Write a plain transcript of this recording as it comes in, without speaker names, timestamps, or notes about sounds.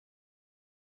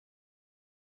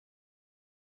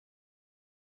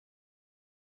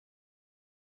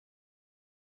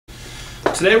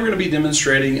Today we're going to be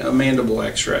demonstrating a mandible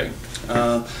x-ray.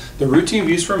 The routine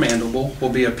views for mandible will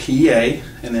be a PA,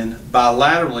 and then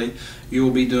bilaterally you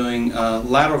will be doing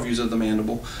lateral views of the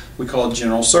mandible. We call it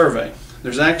general survey.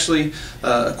 There's actually,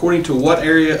 according to what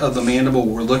area of the mandible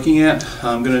we're looking at,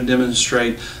 I'm going to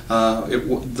demonstrate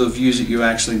the views that you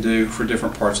actually do for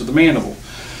different parts of the mandible.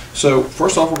 So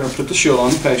first off, we're going to put the shield on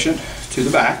the patient to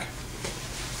the back.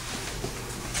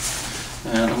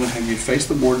 And I'm going to have you face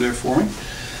the board there for me.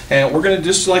 And we're going to,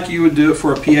 just like you would do it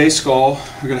for a PA skull,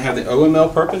 we're going to have the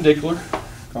OML perpendicular.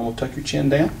 I'm going to tuck your chin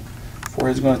down.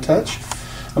 Forehead's going to touch.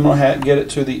 I'm going to get it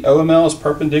to the OML is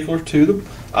perpendicular to the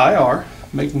IR,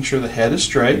 making sure the head is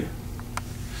straight.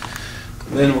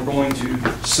 Then we're going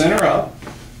to center up.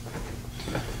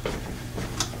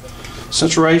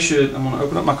 Centration, I'm going to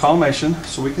open up my collimation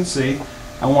so we can see.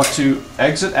 I want to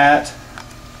exit at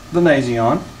the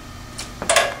nasion.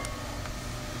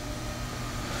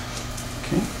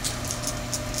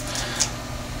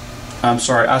 I'm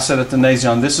sorry, I said at the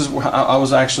nasion. This is where I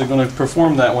was actually going to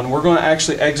perform that one. We're going to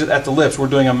actually exit at the lips. We're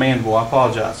doing a mandible. I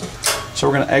apologize. So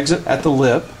we're going to exit at the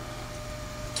lip.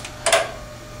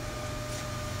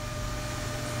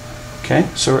 Okay,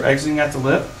 so we're exiting at the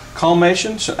lip.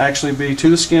 Collimation should actually be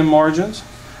to the skin margins.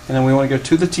 And then we want to go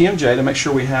to the TMJ to make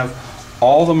sure we have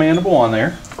all the mandible on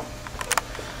there.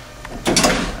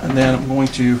 And then I'm going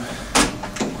to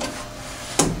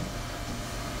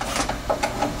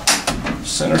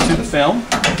center to the film,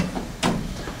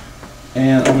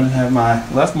 and I'm going to have my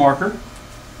left marker.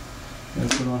 I'm going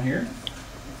to put it on here.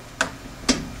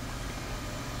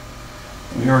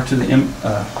 We are to the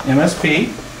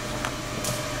MSP.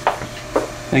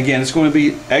 And again, it's going to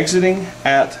be exiting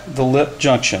at the lip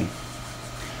junction.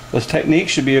 This technique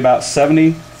should be about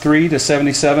 73 to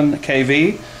 77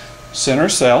 kV, center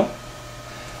cell.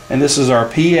 And this is our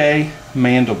PA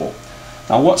mandible.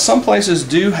 Now, what some places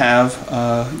do have,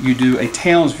 you do a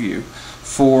Towns view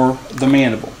for the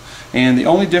mandible. And the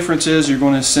only difference is you're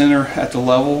going to center at the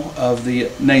level of the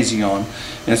nasion, and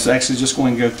it's actually just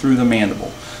going to go through the mandible.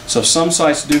 So some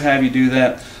sites do have you do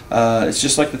that. It's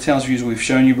just like the Towns views we've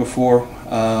shown you before,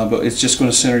 but it's just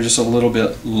going to center just a little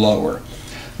bit lower.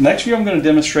 The next view I'm going to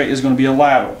demonstrate is going to be a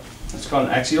lateral. It's called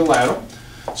an axial lateral.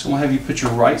 So I'm going to have you put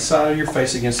your right side of your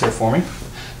face against there for me.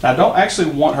 Now, I don't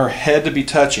actually want her head to be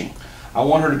touching. I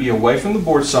want her to be away from the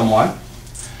board somewhat.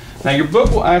 Now, your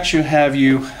book will actually have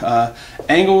you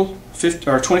angle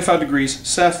 25 degrees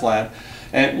set flat.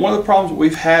 And one of the problems that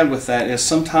we've had with that is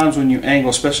sometimes when you angle,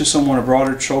 especially someone a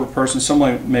broader shoulder person,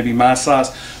 someone maybe my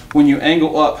size, when you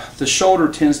angle up, the shoulder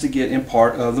tends to get in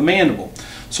part of the mandible.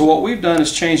 So what we've done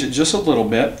is change it just a little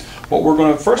bit. What we're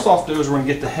going to first off do is we're going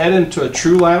to get the head into a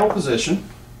true lateral position.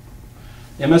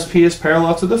 MSP is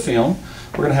parallel to the film.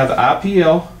 We're going to have the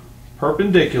IPL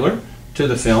perpendicular to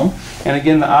the film, and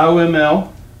again the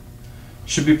IOML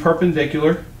should be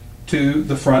perpendicular to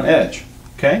the front edge.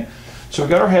 Okay, so we've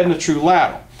got our head in a true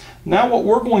lateral. Now what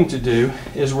we're going to do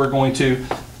is we're going to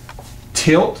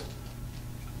tilt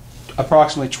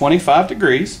approximately 25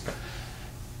 degrees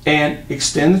and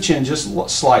extend the chin just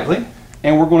slightly,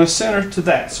 and we're going to center to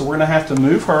that. So we're going to have to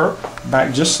move her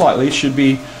back just slightly. It should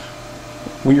be,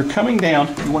 when you're coming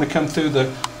down, you want to come through the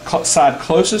side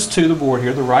closest to the board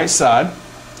here, the right side.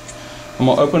 I'm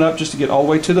going to open up just to get all the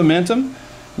way to the mentum.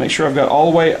 Make sure I've got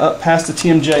all the way up past the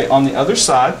TMJ on the other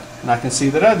side, and I can see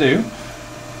that I do.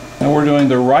 And we're doing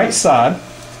the right side.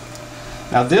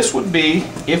 Now this would be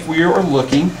if we are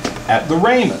looking at the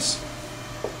ramus.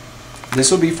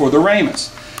 This will be for the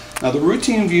ramus. Now the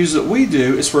routine views that we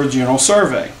do is for a general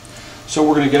survey. So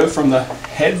we're going to go from the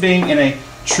head being in a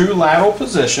true lateral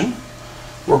position.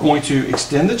 We're going to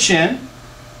extend the chin.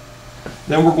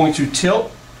 Then we're going to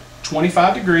tilt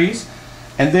 25 degrees.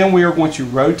 And then we are going to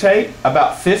rotate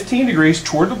about 15 degrees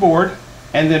toward the board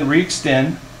and then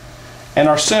re-extend. And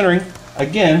our centering,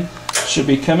 again, should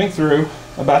be coming through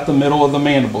about the middle of the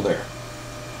mandible there,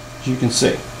 as you can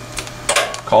see.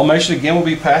 Collimation again will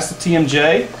be past the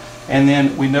TMJ, and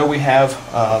then we know we have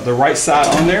the right side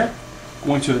on there.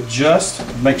 Going to adjust,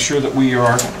 make sure that we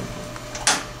are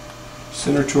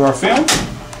centered to our film.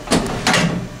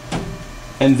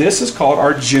 And this is called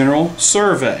our general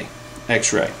survey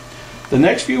x-ray. The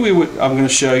next view I'm going to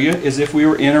show you is if we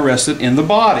were interested in the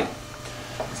body.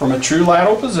 From a true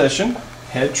lateral position,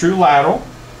 head true lateral,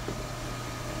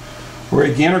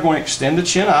 we again are going to extend the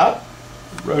chin up,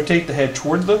 rotate the head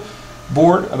toward the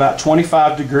board about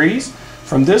 25 degrees.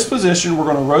 From this position, we're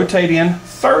going to rotate in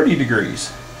 30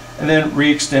 degrees and then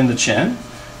re-extend the chin.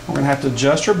 We're going to have to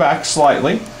adjust her back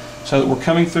slightly so that we're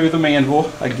coming through the mandible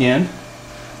again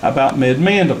about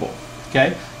mid-mandible.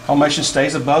 Okay, collimation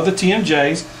stays above the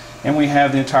TMJs, and we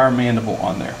have the entire mandible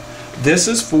on there. This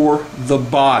is for the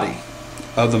body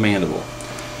of the mandible.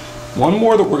 One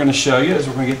more that we're going to show you is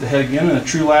we're going to get the head again in a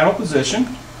true lateral position.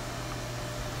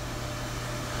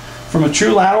 From a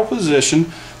true lateral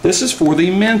position, this is for the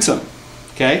mentum.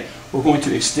 Okay, we're going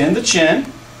to extend the chin.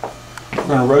 We're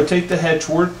going to rotate the head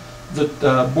toward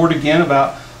the board again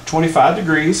about 25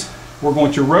 degrees. We're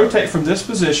going to rotate from this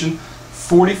position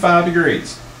 45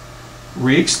 degrees.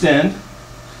 Re-extend,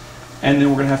 and then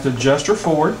we're going to have to adjust her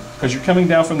forward because you're coming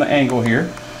down from the angle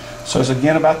here. So it's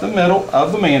again about the middle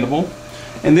of the mandible.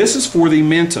 And this is for the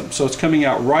mentum. So it's coming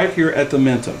out right here at the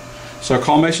mentum. So our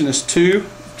culmination is 2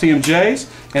 TMJs,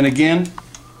 and again,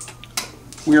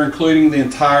 we are including the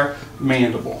entire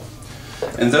mandible.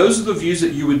 And those are the views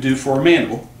that you would do for a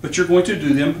mandible, but you're going to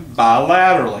do them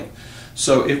bilaterally.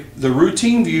 So if the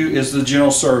routine view is the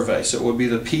general survey, so it would be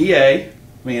the PA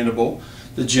mandible,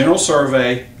 the general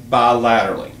survey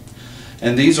bilaterally.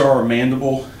 And these are our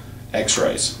mandible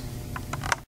x-rays.